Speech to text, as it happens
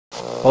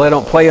Well, they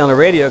don't play on the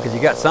radio because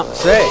you got something to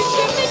say.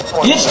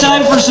 It's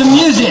time for some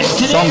music.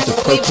 Songs of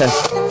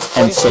protest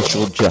and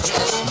social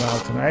justice. Now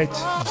tonight's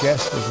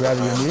guest is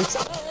rather unique.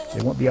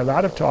 There won't be a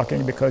lot of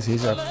talking because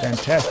he's a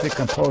fantastic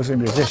composer,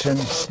 musician.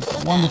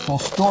 A wonderful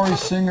story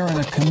singer and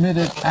a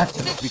committed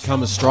activist.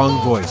 Become a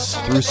strong voice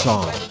through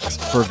song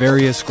for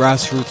various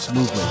grassroots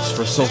movements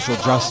for social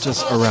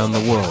justice around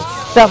the world.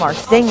 Some are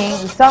singing,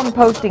 some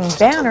posting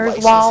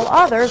banners, while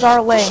others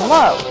are laying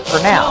low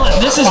for now.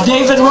 This is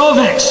David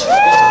Rovics.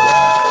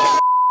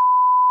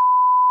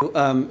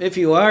 If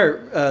you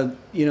are,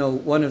 you know,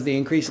 one of the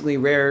increasingly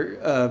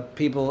rare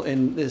people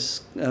in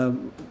this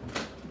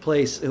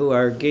place who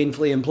are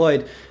gainfully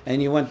employed,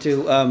 and you want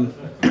to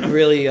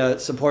really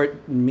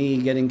support me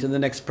getting to the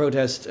next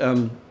protest,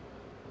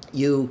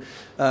 you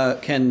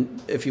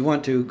can, if you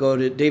want to, go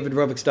to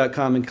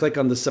davidrovics.com and click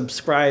on the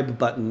subscribe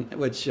button,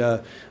 which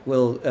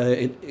will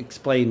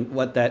explain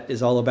what that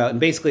is all about. And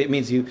basically, it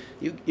means you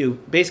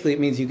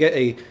get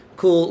a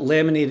cool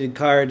laminated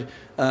card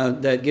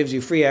that gives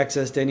you free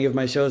access to any of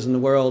my shows in the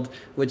world,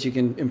 which you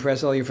can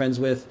impress all your friends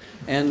with,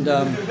 and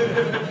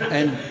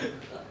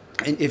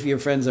if your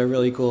friends are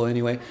really cool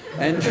anyway,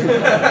 and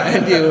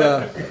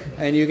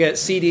you get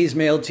CDs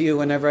mailed to you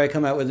whenever I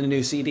come out with a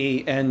new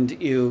CD, and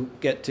you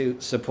get to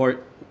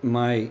support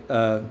my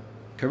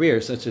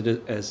career, such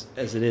as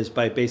it is,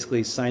 by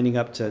basically signing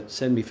up to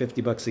send me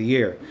 $50 a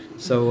year.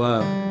 So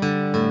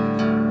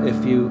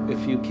if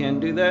you can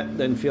do that,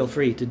 then feel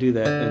free to do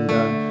that,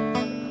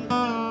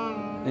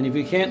 and if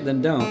you can't,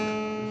 then don't.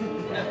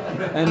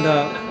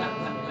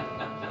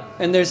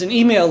 And there's an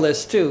email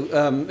list too.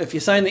 If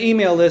you sign the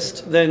email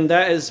list, then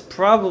that is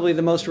probably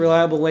the most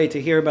reliable way to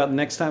hear about the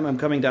next time I'm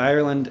coming to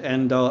Ireland.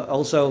 And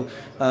also,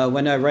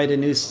 when I write a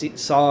new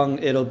song,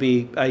 it'll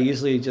be, I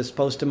usually just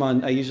post them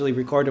on, I usually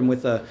record them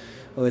with a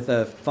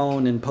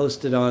phone and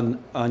post it on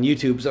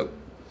YouTube. So,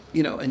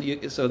 you know,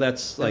 and so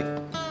that's like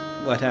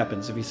what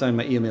happens if you sign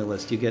my email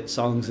list. You get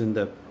songs in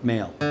the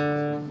mail,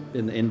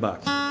 in the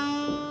inbox.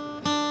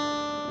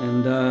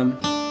 And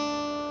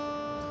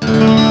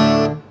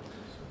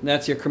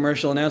that's your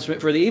commercial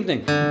announcement for the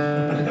evening.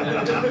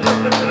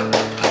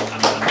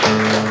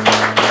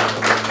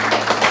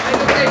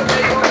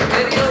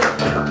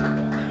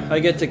 I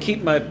get to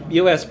keep my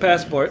U.S.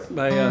 passport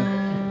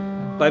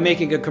by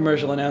making a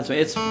commercial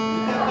announcement. It's